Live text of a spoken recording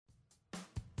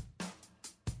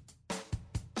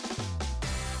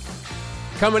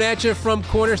Coming at you from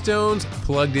Cornerstone's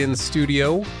Plugged In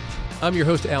Studio. I'm your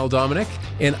host, Dominick,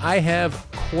 and I have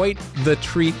quite the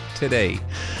treat today.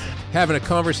 Having a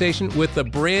conversation with the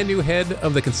brand new head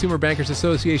of the Consumer Bankers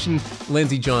Association,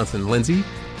 Lindsey Johnson. Lindsey,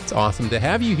 it's awesome to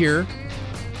have you here.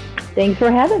 Thanks for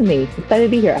having me. Excited to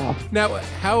be here, Al. Now,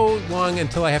 how long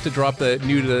until I have to drop the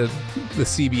new to the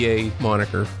CBA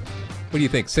moniker? What do you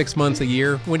think? 6 months, a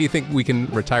year? When do you think we can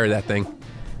retire that thing?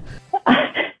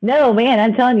 No, man,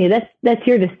 I'm telling you, that's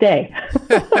here to stay.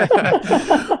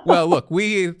 Well, look,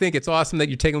 we think it's awesome that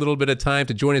you're taking a little bit of time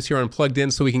to join us here on Plugged In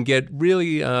so we can get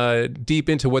really deep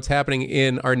into what's happening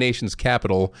in our nation's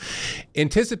capital.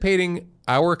 Anticipating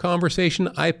our conversation,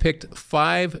 I picked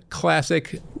 5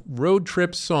 classic road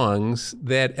trip songs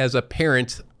that, as a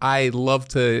parent, I love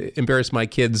to embarrass my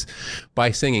kids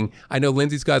by singing. I know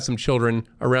Lindsey's got some children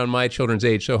around my children's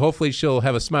age, so hopefully she'll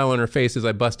have a smile on her face as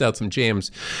I bust out some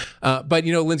jams. But,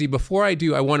 you know, Lindsey, before I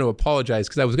do, I want to apologize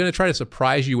because I was going to try to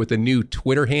surprise you with a new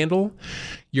Twitter handle.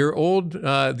 The old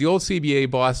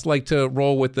CBA boss liked to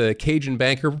roll with the Cajun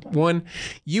Banker one.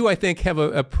 You, I think, have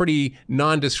a pretty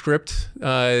nondescript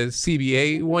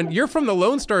CBA one. You're from the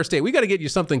Lone Star State. We got to get you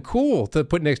something cool to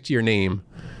put next to your name.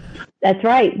 That's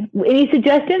right. Any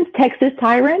suggestions? Texas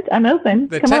Tyrant? I'm open.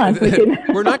 Come on.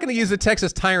 We're not going to use the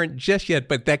Texas Tyrant just yet,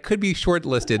 but that could be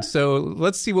shortlisted. So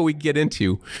let's see what we get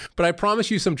into. But I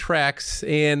promise you some tracks,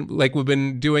 and like we've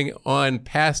been doing on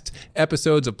past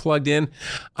episodes of Plugged In,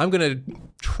 I'm going to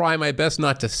try my best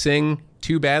not to sing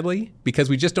too badly because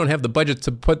we just don't have the budget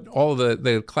to put all of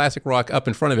the classic rock up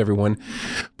in front of everyone.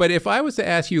 But if I was to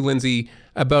ask you, Lindsey,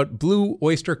 about Blue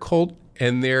Oyster Cult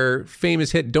and their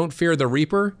famous hit, Don't Fear the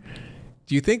Reaper,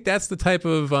 do you think that's the type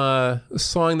of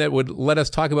song that would let us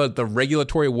talk about the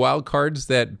regulatory wildcards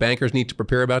that bankers need to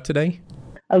prepare about today?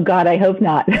 Oh, God, I hope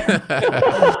not.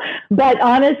 But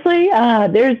honestly,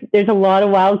 there's a lot of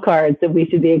wild cards that we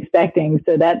should be expecting.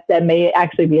 So that may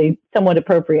actually be somewhat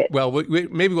appropriate. Well,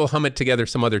 maybe we'll hum it together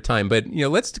some other time. But, you know,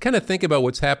 let's kind of think about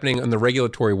what's happening in the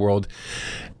regulatory world.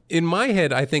 In my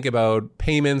head, I think about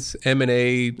payments,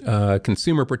 M&A,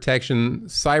 consumer protection,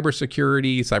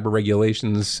 cybersecurity, cyber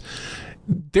regulations.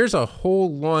 There's a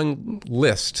whole long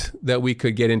list that we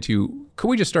could get into. Could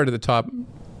we just start at the top?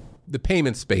 The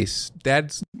payment space,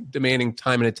 that's demanding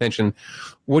time and attention.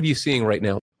 What are you seeing right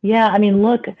now? Yeah, I mean,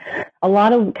 look, a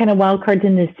lot of kind of wild cards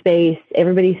in this space.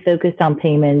 Everybody's focused on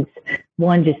payments.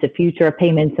 One, just the future of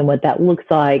payments and what that looks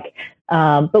like.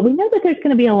 But we know that there's going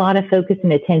to be a lot of focus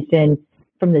and attention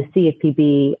from the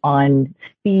CFPB on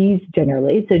fees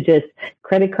generally. So just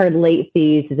credit card late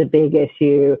fees is a big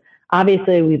issue.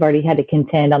 Obviously, we've already had to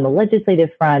contend on the legislative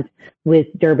front with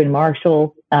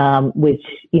Durbin-Marshall, which,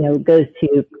 you know, goes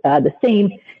to the same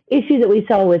issue that we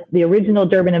saw with the original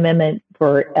Durbin Amendment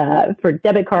for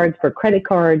debit cards, for credit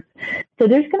cards. So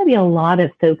there's going to be a lot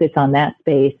of focus on that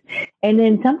space. And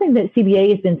then something that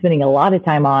CBA has been spending a lot of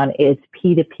time on is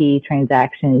P2P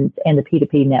transactions and the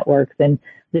P2P networks and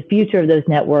the future of those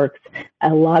networks.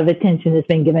 A lot of attention has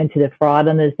been given to the fraud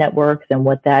on those networks and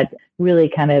what that really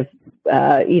kind of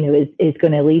is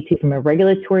going to lead to from a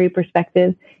regulatory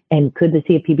perspective, and could the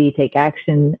CFPB take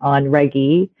action on Reg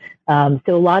E? So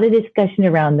a lot of discussion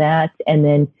around that, and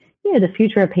then the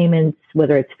future of payments,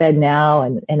 whether it's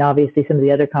FedNow and obviously some of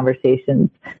the other conversations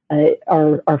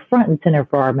are front and center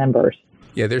for our members.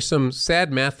 Yeah, there's some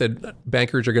sad math that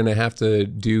bankers are going to have to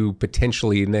do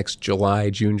potentially next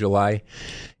June, July.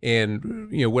 And,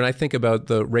 when I think about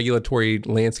the regulatory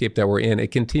landscape that we're in,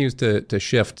 it continues to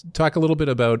shift. Talk a little bit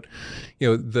about,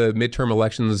 the midterm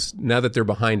elections. Now that they're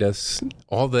behind us,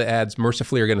 all the ads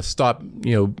mercifully are going to stop,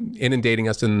 inundating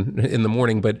us in the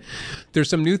morning. But there's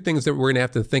some new things that we're going to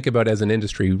have to think about as an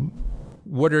industry.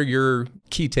 What are your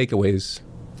key takeaways?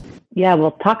 Yeah,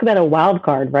 well, talk about a wild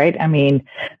card, right? I mean,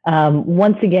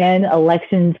 once again,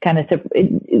 elections kind of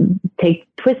take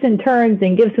twists and turns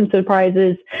and give some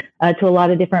surprises to a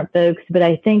lot of different folks. But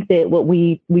I think that what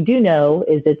we do know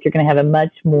is that you're going to have a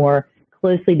much more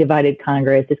closely divided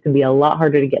Congress. It's going to be a lot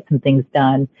harder to get some things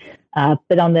done.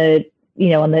 But on the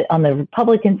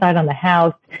Republican side, on the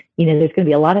House, there's going to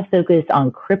be a lot of focus on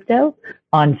crypto,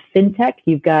 on fintech.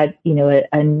 You've got,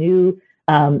 a new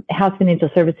House Financial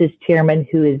Services chairman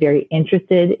who is very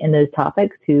interested in those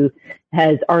topics, who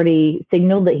has already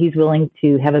signaled that he's willing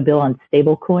to have a bill on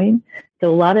stablecoin. So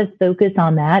a lot of focus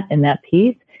on that and that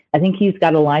piece. I think he's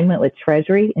got alignment with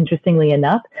Treasury, interestingly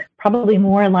enough, probably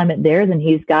more alignment there than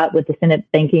he's got with the Senate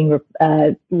banking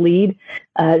lead,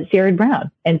 Sherrod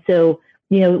Brown. And so,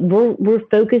 we're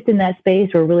focused in that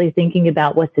space. We're really thinking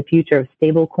about what's the future of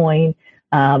stablecoin,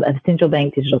 of central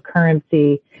bank digital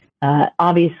currency.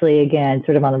 Obviously, again,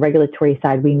 sort of on the regulatory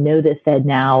side, we know that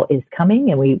FedNow is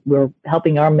coming, and we're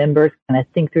helping our members kind of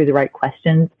think through the right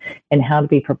questions and how to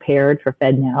be prepared for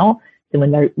FedNow. So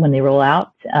when they roll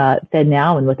out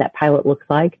FedNow and what that pilot looks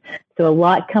like. So a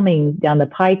lot coming down the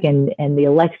pike, and the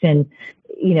election,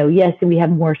 yes, we have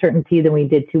more certainty than we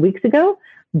did 2 weeks ago,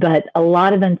 but a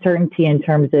lot of uncertainty in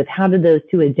terms of how do those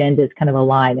two agendas kind of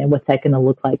align and what's that going to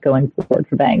look like going forward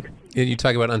for banks. And you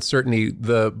talk about uncertainty.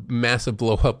 The massive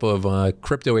blow up of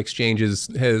crypto exchanges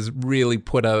has really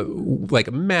put a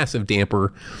massive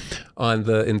damper on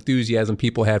the enthusiasm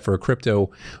people had for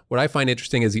crypto. What I find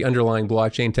interesting is the underlying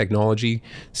blockchain technology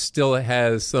still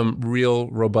has some real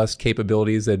robust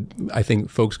capabilities that I think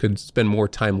folks could spend more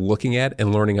time looking at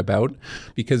and learning about.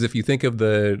 Because if you think of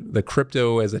the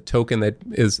crypto as a token that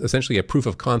is essentially a proof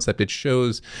of concept, it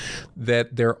shows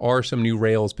that there are some new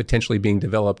rails potentially being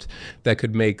developed that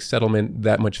could make settlement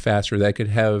that much faster, that could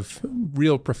have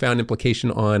real profound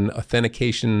implication on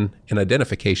authentication and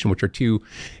identification, which are two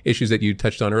issues that you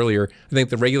touched on earlier. I think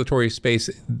the regulatory space,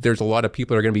 there's a lot of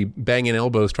people that are going to be banging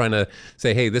elbows trying to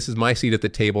say, hey, this is my seat at the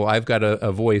table. I've got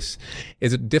a voice.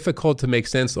 Is it difficult to make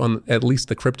sense on at least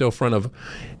the crypto front of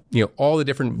all the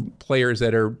different players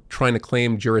that are trying to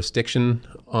claim jurisdiction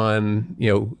on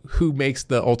who makes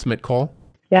the ultimate call?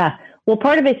 Yeah. Well,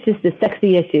 part of it's just a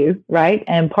sexy issue, right?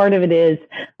 And part of it is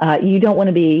you don't want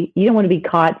to be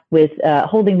caught with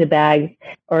holding the bag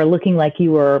or looking like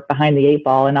you were behind the eight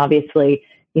ball. And obviously,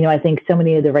 I think so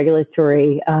many of the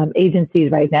regulatory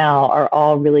agencies right now are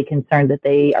all really concerned that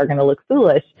they are going to look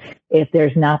foolish if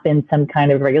there's not been some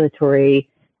kind of regulatory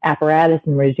apparatus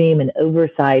and regime and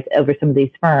oversight over some of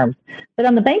these firms. But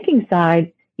on the banking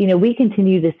side, we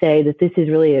continue to say that this is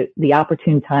really the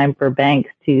opportune time for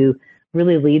banks to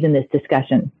really lead in this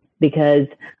discussion, because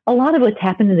a lot of what's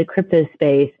happened in the crypto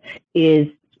space is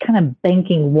kind of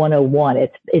banking 101.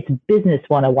 It's business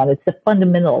 101. It's the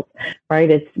fundamentals, right?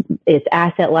 It's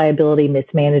asset liability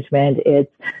mismanagement.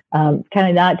 It's kind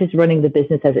of not just running the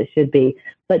business as it should be.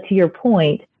 But to your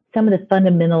point, some of the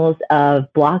fundamentals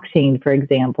of blockchain, for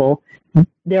example,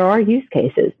 there are use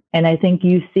cases. And I think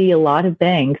you see a lot of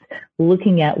banks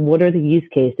looking at what are the use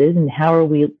cases and how are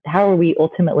we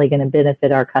ultimately going to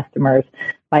benefit our customers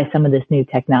by some of this new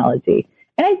technology.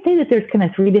 And I'd say that there's kind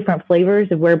of three different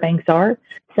flavors of where banks are.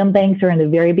 Some banks are in the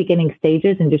very beginning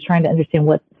stages and just trying to understand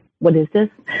what is this.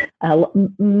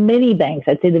 Many banks,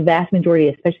 I'd say the vast majority,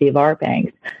 especially of our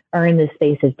banks, are in this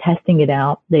space of testing it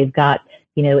out. They've got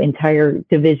entire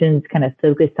divisions kind of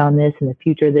focused on this and the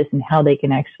future of this and how they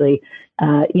can actually,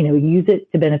 use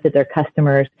it to benefit their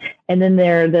customers. And then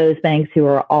there are those banks who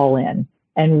are all in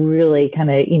and really kind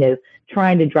of,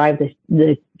 trying to drive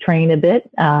the train a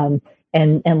bit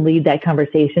and lead that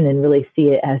conversation and really see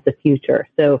it as the future.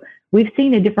 So we've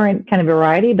seen a different kind of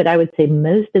variety, but I would say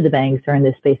most of the banks are in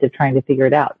this space of trying to figure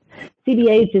it out.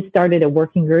 CBA just started a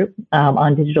working group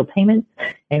on digital payments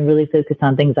and really focus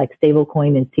on things like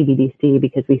stablecoin and CBDC,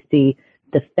 because we see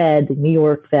the Fed, the New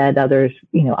York Fed, others,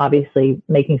 obviously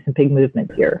making some big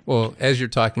movements here. Well, as you're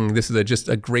talking, this is just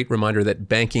a great reminder that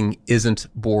banking isn't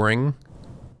boring.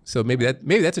 So maybe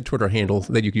that's a Twitter handle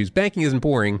that you could use. Banking isn't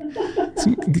boring.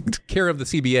 Care of the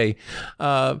CBA.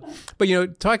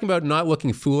 But, talking about not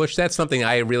looking foolish, that's something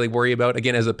I really worry about.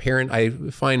 Again, as a parent, I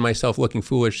find myself looking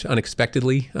foolish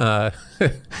unexpectedly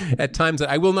at times that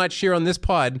I will not share on this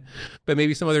pod, but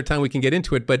maybe some other time we can get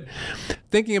into it. But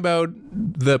thinking about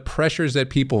the pressures that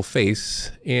people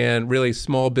face and really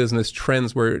small business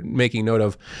trends we're making note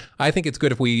of, I think it's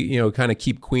good if we, kind of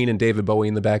keep Queen and David Bowie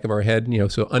in the back of our head.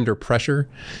 So Under Pressure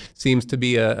seems to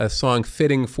be a song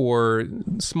fitting for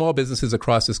small businesses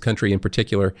across this country in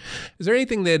particular. Is there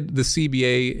anything that the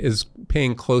CBA is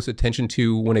paying close attention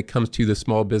to when it comes to the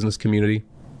small business community?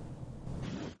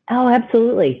 Oh,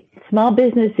 absolutely. Small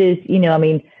businesses,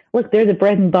 look, they're the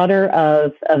bread and butter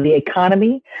of the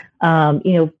economy.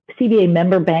 CBA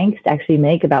member banks actually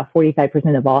make about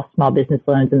 45% of all small business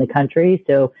loans in the country.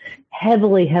 So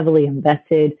heavily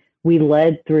invested. We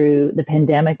led through the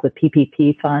pandemic with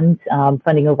PPP funds,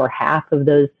 funding over half of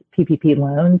those PPP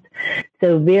loans.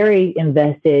 So very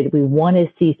invested. We want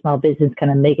to see small business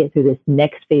kind of make it through this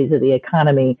next phase of the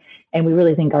economy. And we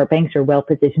really think our banks are well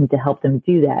positioned to help them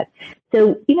do that.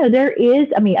 So, there is,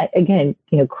 again,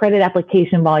 credit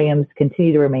application volumes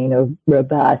continue to remain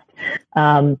robust.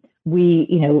 We,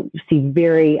 see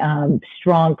very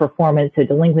strong performance. So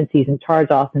delinquencies and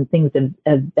charge-offs and things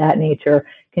of that nature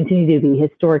continue to be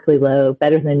historically low,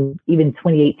 better than even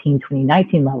 2018,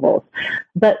 2019 levels.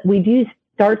 But we do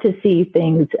start to see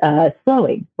things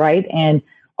slowing, right? And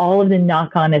all of the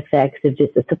knock-on effects of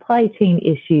just the supply chain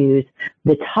issues,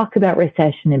 the talk about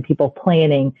recession and people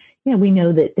planning, we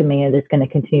know that demand is going to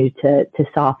continue to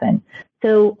soften.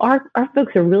 So our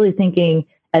folks are really thinking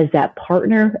as that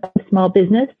partner of small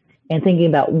business and thinking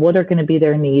about what are going to be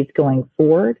their needs going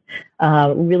forward,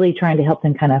 really trying to help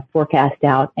them kind of forecast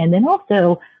out. And then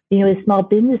also, as small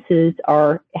businesses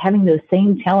are having those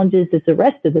same challenges as the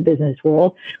rest of the business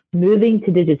world, moving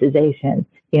to digitization,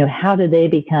 how do they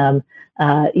become,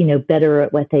 better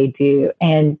at what they do?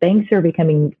 And banks are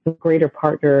becoming a greater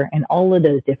partner in all of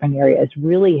those different areas,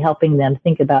 really helping them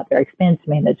think about their expense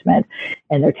management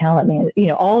and their talent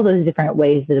management, all those different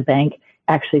ways that a bank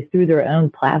actually through their own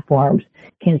platforms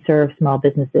can serve small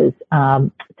businesses.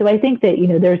 So I think that,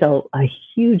 there's a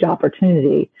huge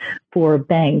opportunity for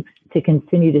banks to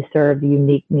continue to serve the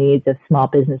unique needs of small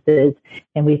businesses.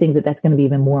 And we think that that's going to be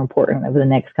even more important over the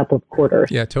next couple of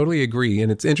quarters. Yeah, totally agree. And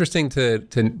it's interesting to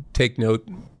take note.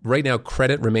 Right now,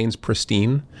 credit remains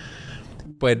pristine,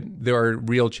 but there are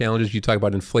real challenges. You talk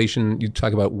about inflation, you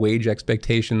talk about wage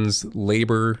expectations,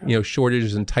 labor,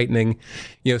 shortages and tightening.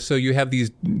 So you have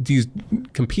these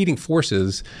competing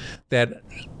forces that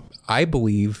I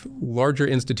believe larger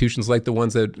institutions like the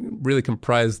ones that really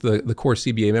comprise the core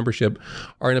CBA membership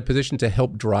are in a position to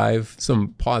help drive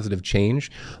some positive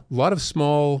change. A lot of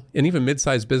small and even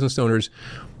mid-sized business owners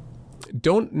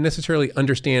don't necessarily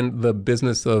understand the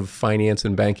business of finance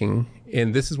and banking.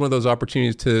 And this is one of those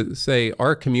opportunities to say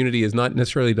our community is not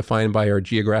necessarily defined by our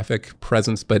geographic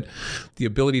presence, but the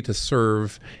ability to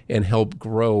serve and help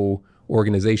grow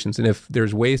organizations. And if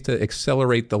there's ways to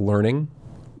accelerate the learning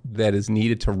that is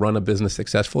needed to run a business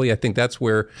successfully, I think that's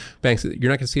where banks, you're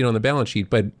not going to see it on the balance sheet,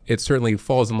 but it certainly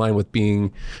falls in line with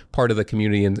being part of the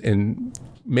community and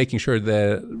making sure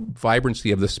the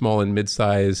vibrancy of the small and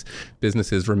mid-sized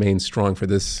businesses remains strong for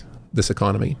this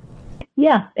economy.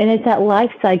 Yeah, and it's that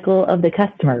life cycle of the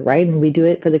customer, right? And we do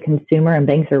it for the consumer, and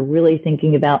banks are really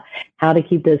thinking about how to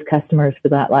keep those customers for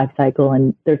that life cycle,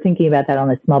 and they're thinking about that on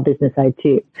the small business side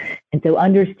too. And so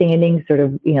understanding sort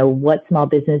of, what small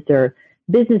businesses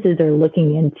are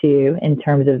looking into in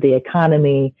terms of the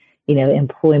economy,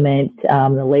 employment,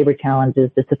 the labor challenges,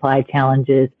 the supply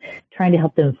challenges, trying to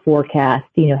help them forecast,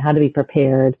 how to be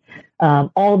prepared,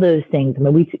 all those things. I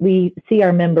mean, we see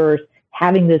our members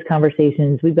having those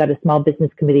conversations. We've got a small business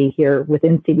committee here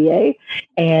within CBA,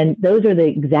 and those are the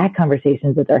exact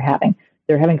conversations that they're having.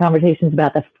 They're having conversations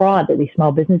about the fraud that these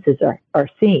small businesses are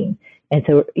seeing. And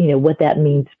so, what that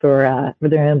means for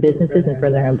their own businesses and for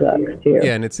their own books, too.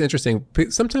 Yeah, and it's interesting.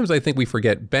 Sometimes I think we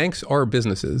forget banks are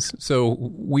businesses. So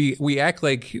we act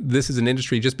like this is an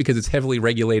industry just because it's heavily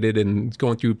regulated and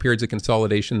going through periods of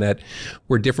consolidation that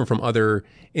we're different from other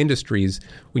industries.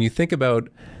 When you think about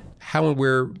how and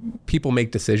where people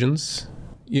make decisions,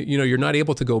 you're not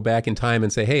able to go back in time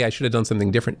and say, hey, I should have done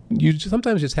something different. You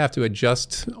sometimes just have to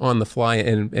adjust on the fly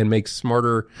and make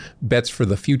smarter bets for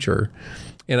the future.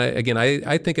 And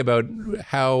I think about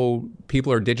how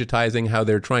people are digitizing, how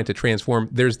they're trying to transform.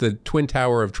 There's the twin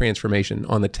tower of transformation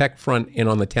on the tech front and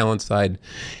on the talent side.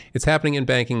 It's happening in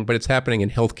banking, but it's happening in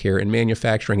healthcare and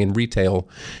manufacturing and retail.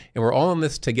 And we're all in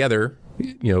this together,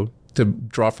 to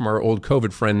draw from our old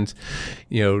COVID friends,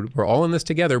 we're all in this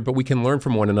together, but we can learn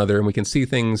from one another and we can see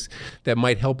things that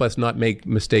might help us not make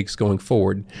mistakes going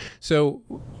forward. So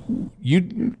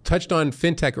you touched on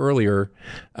fintech earlier.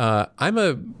 I'm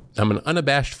an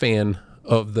unabashed fan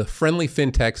of the friendly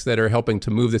fintechs that are helping to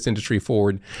move this industry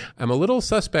forward. I'm a little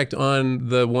suspect on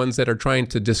the ones that are trying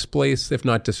to displace, if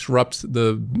not disrupt,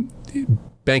 the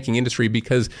banking industry,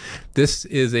 because this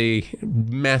is a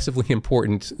massively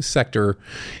important sector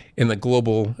in the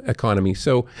global economy.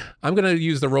 So I'm going to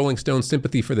use the Rolling Stone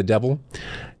sympathy for the devil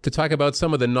to talk about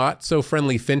some of the not so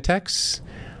friendly fintechs.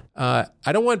 I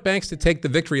don't want banks to take the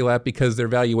victory lap because their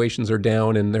valuations are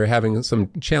down and they're having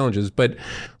some challenges, but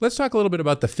let's talk a little bit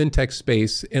about the fintech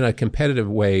space in a competitive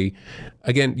way.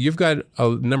 Again, you've got a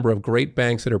number of great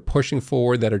banks that are pushing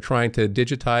forward, that are trying to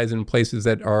digitize in places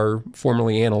that are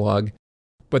formerly analog,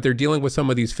 but they're dealing with some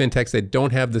of these fintechs that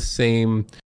don't have the same,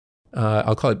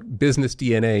 I'll call it business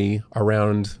DNA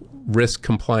around risk,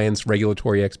 compliance,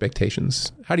 regulatory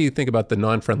expectations. How do you think about the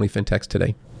non-friendly fintechs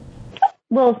today?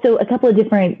 Well, so a couple of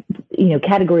different,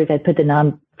 categories I put the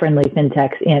non-friendly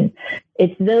fintechs in.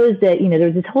 It's those that,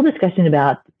 there's this whole discussion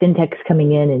about fintechs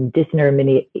coming in and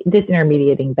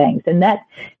disintermediating banks. And that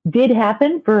did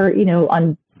happen for,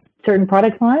 on certain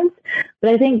product lines.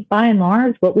 But I think by and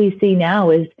large, what we see now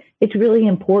is it's really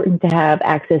important to have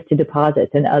access to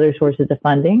deposits and other sources of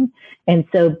funding. And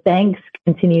so banks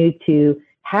continue to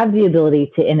have the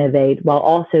ability to innovate while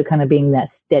also kind of being that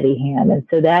steady hand. And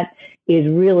so that is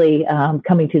really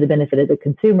coming to the benefit of the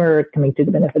consumer, coming to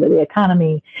the benefit of the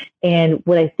economy. And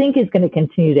what I think is going to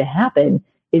continue to happen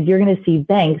is you're going to see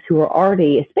banks who are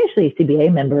already, especially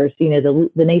CBA members, the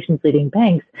nation's leading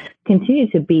banks, continue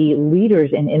to be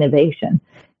leaders in innovation.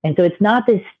 And so it's not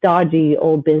this stodgy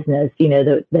old business,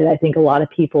 that I think a lot of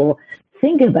people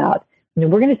think about.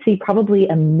 We're going to see probably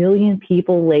 1 million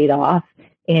people laid off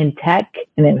in tech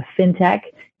and in fintech,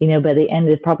 by the end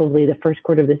of probably the first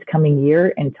quarter of this coming year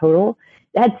in total.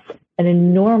 That's an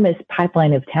enormous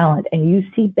pipeline of talent. And you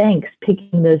see banks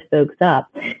picking those folks up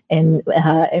and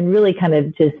really kind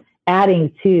of just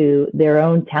adding to their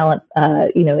own talent,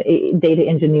 data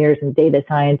engineers and data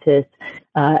scientists,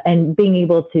 and being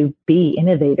able to be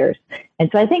innovators. And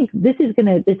so I think this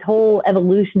whole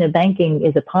evolution of banking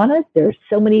is upon us. There are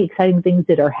so many exciting things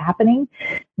that are happening.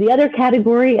 The other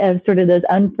category of sort of those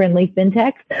unfriendly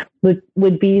fintechs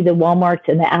would be the Walmarts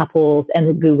and the Apples and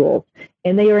the Googles.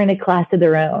 And they are in a class of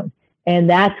their own. And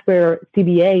that's where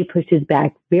CBA pushes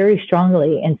back very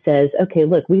strongly and says, okay,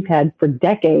 look, we've had for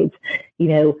decades,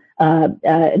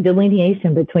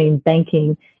 delineation between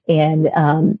banking and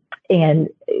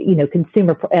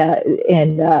consumer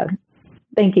and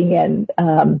banking and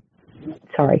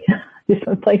sorry, just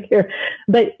one blank here.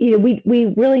 But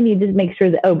we really need to make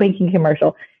sure that banking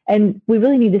commercial, and we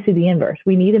really need to see the inverse.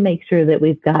 We need to make sure that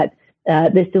we've got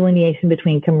this delineation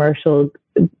between commercial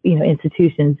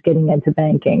institutions getting into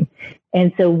banking.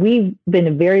 And so we've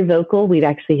been very vocal. We've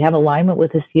actually have alignment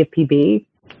with the CFPB,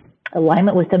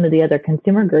 alignment with some of the other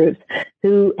consumer groups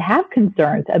who have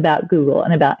concerns about Google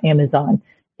and about Amazon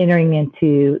entering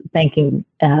into banking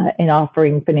and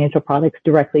offering financial products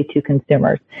directly to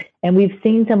consumers. And we've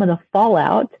seen some of the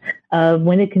fallout of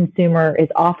when a consumer is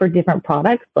offered different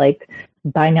products like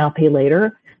buy now, pay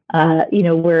later,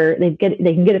 where they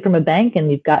can get it from a bank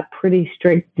and you've got pretty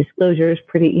strict disclosures,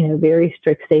 very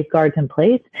strict safeguards in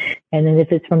place. And then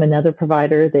if it's from another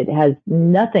provider that has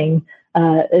nothing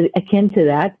akin to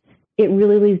that, it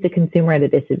really leaves the consumer at a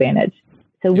disadvantage.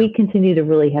 So we continue to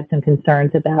really have some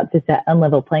concerns about just that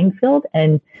unlevel playing field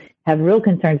and have real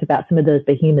concerns about some of those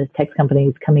behemoth tech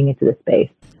companies coming into the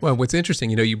space. Well, what's interesting,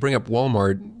 you bring up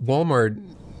Walmart. Walmart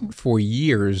for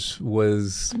years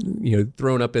was,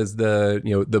 thrown up as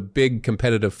the big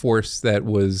competitive force that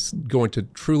was going to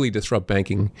truly disrupt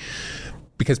banking,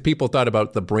 because people thought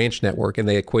about the branch network and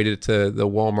they equated it to the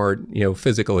Walmart,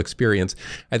 physical experience.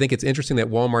 I think it's interesting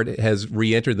that Walmart has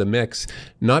re-entered the mix,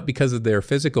 not because of their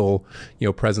physical,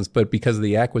 presence, but because of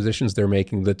the acquisitions they're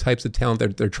making, the types of talent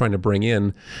that they're trying to bring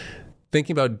in.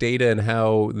 Thinking about data and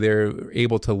how they're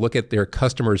able to look at their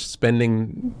customers'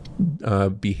 spending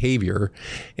behavior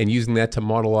and using that to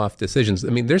model off decisions. I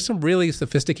mean, there's some really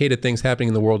sophisticated things happening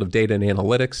in the world of data and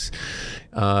analytics.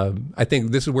 I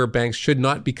think this is where banks should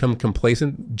not become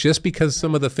complacent. Just because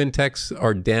some of the fintechs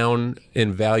are down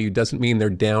in value doesn't mean they're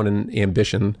down in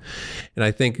ambition. And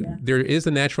I think there is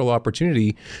a natural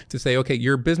opportunity to say, okay,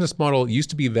 your business model used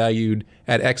to be valued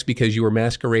at X because you were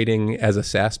masquerading as a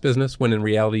SaaS business, when in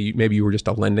reality, maybe you were just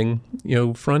a lending,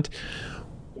 front.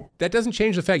 That doesn't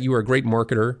change the fact you were a great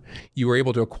marketer. You were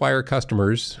able to acquire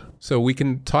customers. So we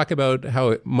can talk about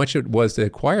how much it was to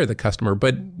acquire the customer,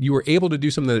 but you were able to do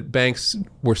something that banks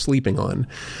were sleeping on.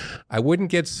 I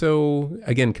wouldn't get so,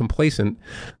 again, complacent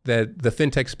that the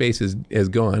fintech space is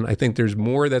gone. I think there's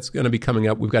more that's going to be coming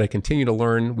up. We've got to continue to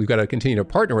learn. We've got to continue to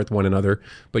partner with one another.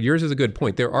 But yours is a good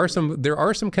point. There are some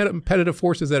kind of competitive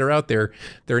forces that are out there.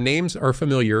 Their names are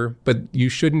familiar, but you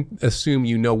shouldn't assume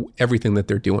you know everything that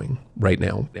they're doing right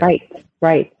now.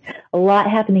 Right. A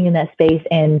lot happening in that space,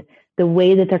 and the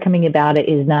way that they're coming about it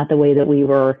is not the way that we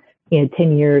were,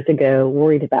 10 years ago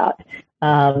worried about.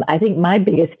 I think my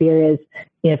biggest fear is,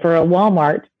 for a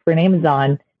Walmart, for an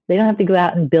Amazon, they don't have to go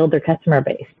out and build their customer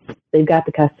base. They've got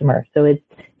the customer. So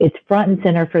it's front and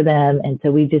center for them. And so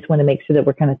we just want to make sure that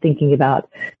we're kind of thinking about,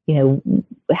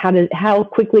 how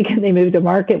quickly can they move to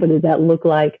market? What does that look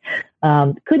like?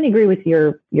 Couldn't agree with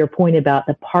your point about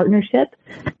the partnership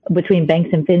between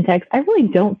banks and fintechs. I really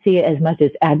don't see it as much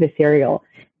as adversarial,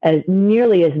 as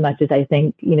nearly as much as I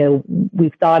think,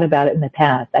 we've thought about it in the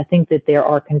past. I think that there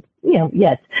are,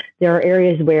 yes, there are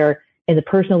areas where in the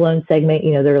personal loan segment,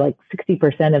 they're like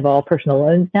 60% of all personal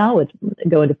loans now, which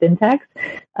go into fintechs.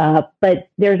 But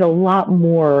there's a lot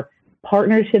more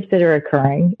partnerships that are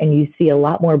occurring, and you see a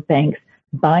lot more banks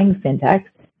buying fintechs.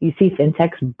 You see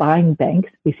fintechs buying banks.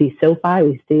 We see SoFi.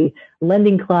 We see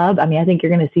Lending Club. I mean, I think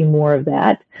you're going to see more of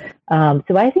that.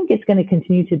 So I think it's going to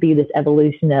continue to be this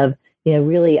evolution of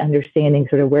really understanding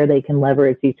sort of where they can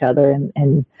leverage each other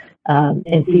and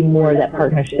see more of that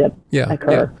partnership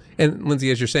occur. Yeah. And Lindsey,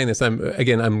 as you're saying this, I'm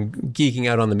geeking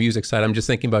out on the music side. I'm just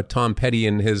thinking about Tom Petty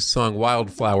and his song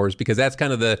Wildflowers, because that's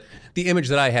kind of the image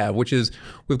that I have, which is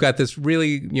we've got this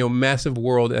really, massive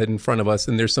world in front of us,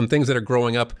 and there's some things that are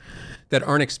growing up that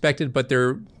aren't expected, but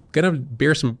they're going to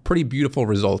bear some pretty beautiful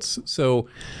results. So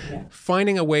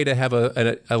finding a way to have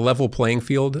a level playing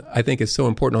field, I think, is so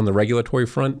important on the regulatory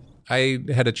front. I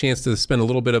had a chance to spend a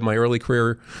little bit of my early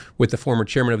career with the former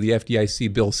chairman of the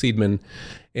FDIC, Bill Seidman.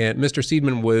 And Mr.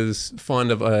 Seidman was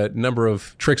fond of a number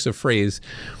of tricks of phrase.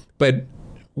 But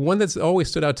one that's always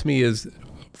stood out to me is,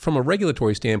 from a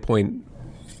regulatory standpoint,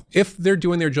 if they're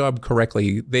doing their job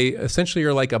correctly, they essentially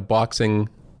are like a boxing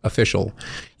official.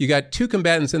 You got two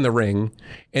combatants in the ring,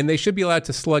 and they should be allowed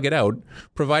to slug it out,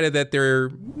 provided that they're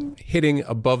hitting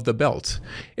above the belt.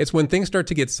 It's when things start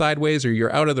to get sideways or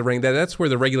you're out of the ring, that's where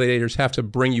the regulators have to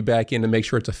bring you back in to make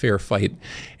sure it's a fair fight.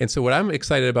 And so what I'm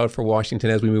excited about for Washington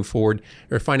as we move forward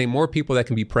are finding more people that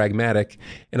can be pragmatic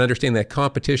and understand that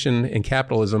competition and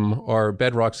capitalism are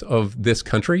bedrocks of this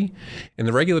country. And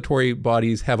the regulatory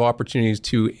bodies have opportunities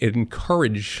to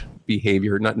encourage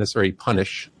behavior, not necessarily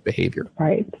punish behavior.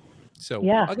 Right. So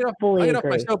yeah, I'll get off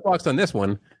my soapbox on this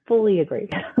one. Fully agree.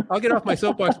 I'll get off my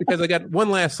soapbox because I got one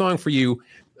last song for you.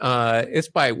 It's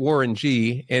by Warren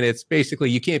G, and it's basically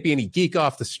 "You Can't Be Any Geek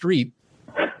Off the Street."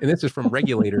 And this is from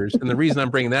regulators. And the reason I'm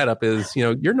bringing that up is,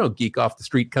 you're no geek off the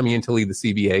street coming in to lead the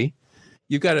CBA.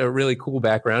 You've got a really cool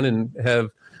background and have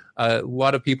a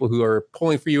lot of people who are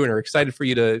pulling for you and are excited for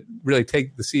you to really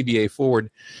take the CBA forward.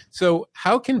 So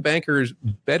how can bankers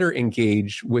better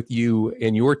engage with you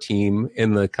and your team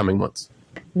in the coming months?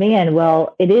 Man,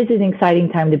 well, it is an exciting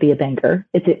time to be a banker.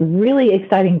 It's a really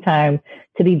exciting time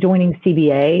to be joining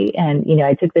CBA. And,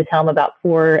 I took this helm of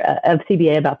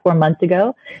CBA about 4 months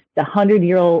ago. It's a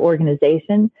 100-year-old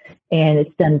organization, and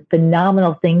it's done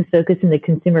phenomenal things focused in the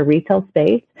consumer retail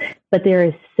space. But there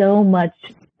is so much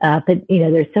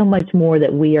there's so much more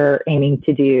that we are aiming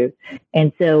to do.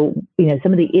 And so,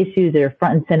 some of the issues that are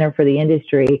front and center for the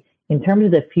industry in terms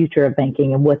of the future of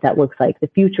banking and what that looks like, the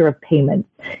future of payments,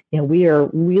 we are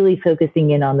really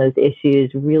focusing in on those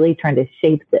issues, really trying to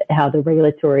shape how the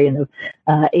regulatory and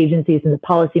the agencies and the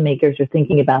policymakers are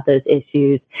thinking about those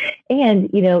issues. And,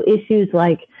 issues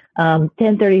like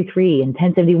 1033 and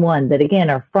 1071 that,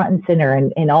 again, are front and center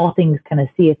and all things kind of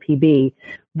CFPB.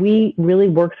 We really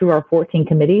work through our 14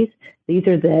 committees. These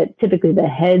are typically the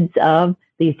heads of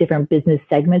these different business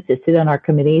segments that sit on our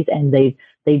committees, and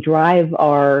they drive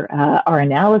our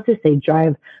analysis, they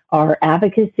drive our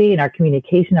advocacy and our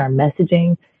communication, our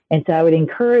messaging. And so I would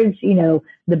encourage,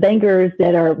 the bankers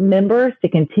that are members to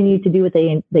continue to do what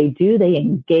they do. They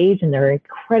engage and they're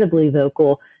incredibly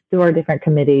vocal through our different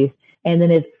committees. And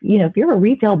then if you're a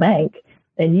retail bank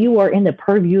and you are in the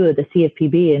purview of the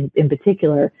CFPB in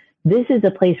particular, this is a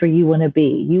place where you want to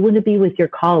be. You want to be with your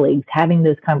colleagues, having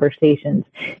those conversations,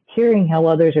 hearing how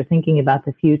others are thinking about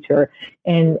the future.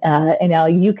 And now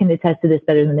you can attest to this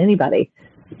better than anybody.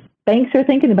 Banks are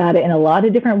thinking about it in a lot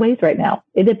of different ways right now.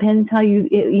 It depends how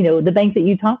the bank that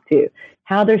you talk to,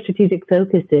 how their strategic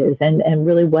focus is, and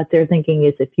really what they're thinking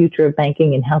is the future of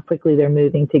banking and how quickly they're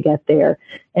moving to get there.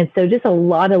 And so just a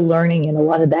lot of learning and a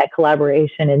lot of that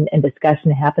collaboration and discussion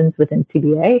happens within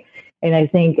CBA. And I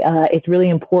think it's really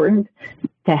important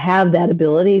to have that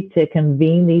ability to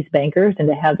convene these bankers and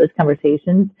to have those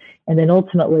conversations, and then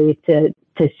ultimately to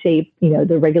shape,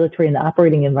 the regulatory and the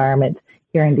operating environment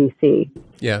here in DC.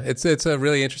 Yeah, it's a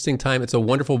really interesting time. It's a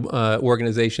wonderful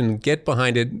organization. Get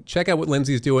behind it. Check out what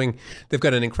Lindsey's doing. They've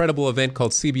got an incredible event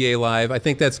called CBA Live. I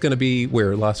think that's going to be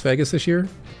where, Las Vegas this year?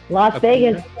 Las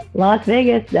Vegas.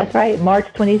 That's right. March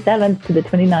 27th to the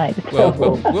 29th.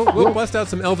 Well, we'll bust out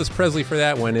some Elvis Presley for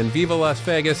that one. And Viva Las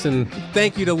Vegas. And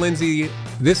thank you to Lindsey.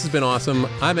 This has been awesome.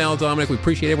 I'm Al Dominick. We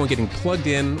appreciate everyone getting plugged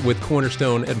in with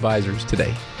Cornerstone Advisors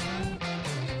today.